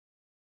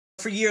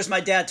For years, my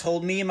dad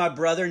told me and my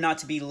brother not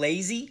to be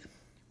lazy.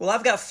 Well,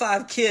 I've got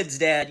 5 kids,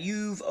 Dad.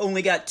 You've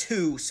only got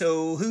 2,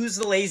 so who's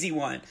the lazy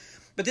one?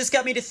 But this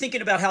got me to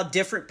thinking about how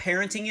different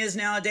parenting is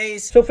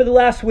nowadays. So for the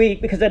last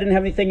week, because I didn't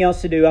have anything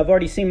else to do, I've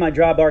already seen my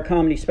Dry Bar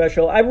comedy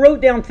special, I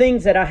wrote down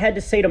things that I had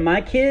to say to my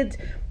kids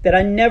that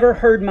I never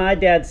heard my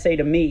dad say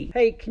to me.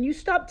 Hey, can you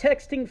stop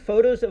texting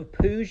photos of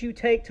poos you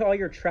take to all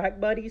your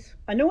track buddies?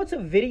 I know it's a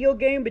video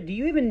game, but do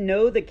you even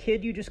know the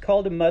kid you just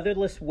called a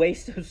motherless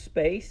waste of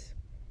space?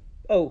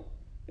 Oh,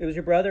 it was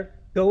your brother?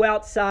 Go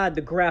outside,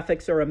 the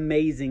graphics are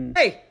amazing.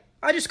 Hey,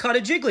 I just caught a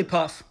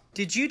Jigglypuff.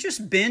 Did you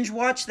just binge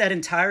watch that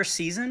entire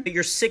season?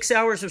 Your 6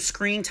 hours of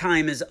screen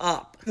time is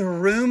up. The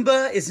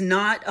Roomba is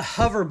not a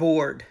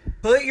hoverboard.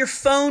 Put your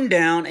phone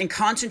down and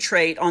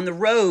concentrate on the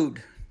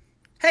road.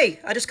 Hey,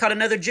 I just caught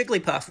another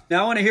Jigglypuff.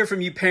 Now I want to hear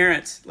from you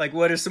parents. Like,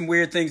 what are some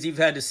weird things you've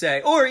had to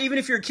say? Or even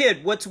if you're a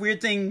kid, what's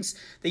weird things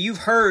that you've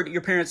heard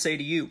your parents say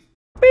to you?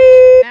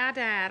 My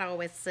dad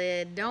always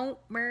said, don't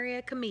marry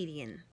a comedian.